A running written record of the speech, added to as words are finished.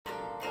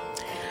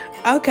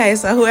Okay,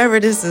 so whoever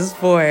this is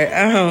for,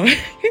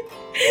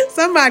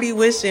 somebody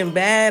wishing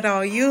bad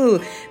on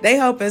you. They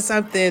hoping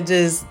something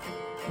just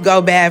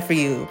go bad for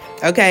you.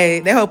 Okay,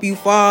 they hope you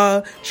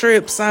fall,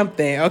 trip,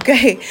 something.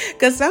 Okay,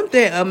 because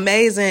something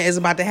amazing is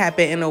about to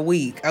happen in a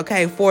week.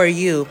 Okay, for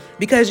you,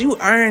 because you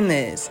earn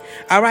this.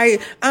 All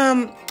right.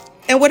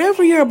 And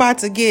whatever you're about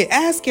to get,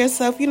 ask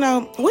yourself,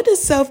 what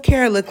does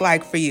self-care look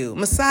like for you?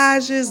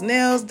 Massages,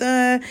 nails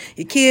done,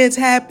 your kids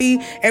happy,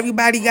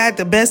 everybody got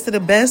the best of the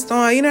best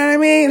on, you know what I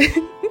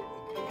mean?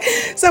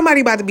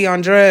 Somebody about to be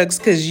on drugs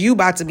because you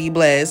about to be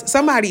blessed.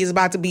 Somebody is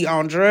about to be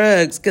on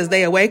drugs because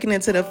they awakening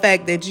to the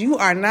fact that you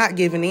are not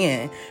giving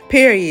in,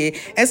 period.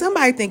 And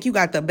somebody think you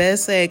got the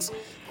best sex,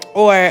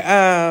 or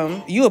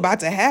you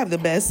about to have the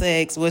best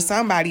sex with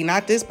somebody,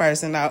 not this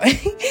person though.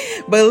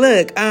 But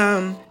look,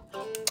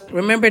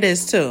 remember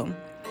this too.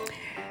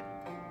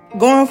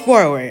 Going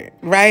forward,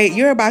 right?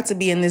 You're about to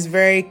be in this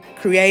very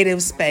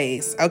creative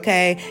space,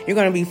 okay? You're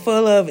going to be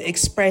full of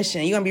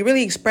expression. You're going to be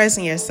really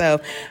expressing yourself.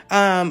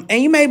 And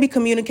you may be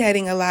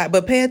communicating a lot,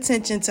 but pay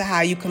attention to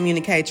how you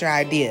communicate your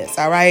ideas,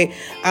 all right?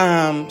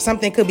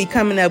 Something could be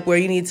coming up where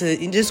you need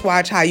to just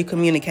watch how you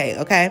communicate,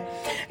 okay?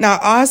 Now,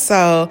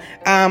 also,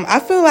 I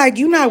feel like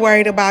you're not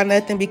worried about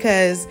nothing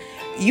because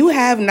you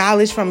have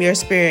knowledge from your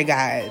spirit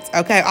guides,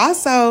 okay?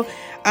 Also,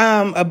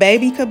 a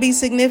baby could be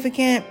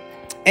significant.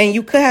 And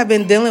you could have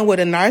been dealing with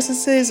a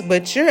narcissist,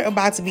 but you're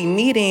about to be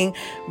meeting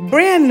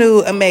brand new,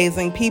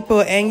 amazing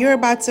people. And you're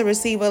about to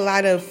receive a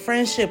lot of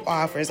friendship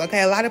offers.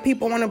 Okay. A lot of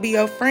people want to be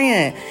your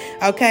friend.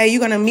 Okay. You're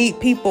going to meet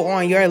people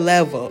on your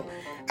level.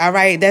 All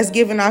right. That's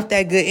giving off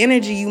that good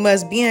energy you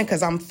must be in,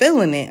 because I'm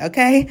feeling it.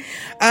 Okay.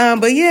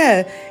 But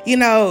yeah,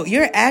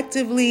 you're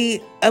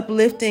actively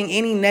uplifting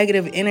any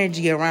negative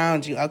energy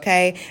around you.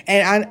 Okay.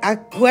 And I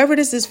whoever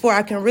this is for,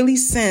 I can really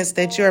sense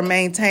that you're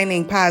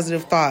maintaining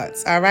positive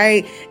thoughts. All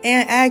right.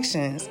 And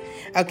actions.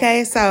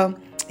 Okay. So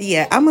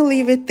yeah, I'm going to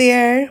leave it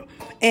there.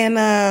 And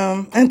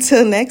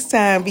until next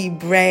time, be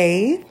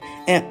brave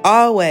and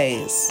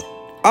always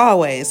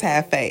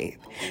have faith,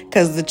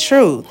 because the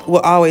truth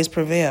will always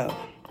prevail.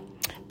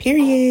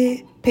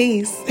 Period.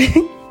 Peace.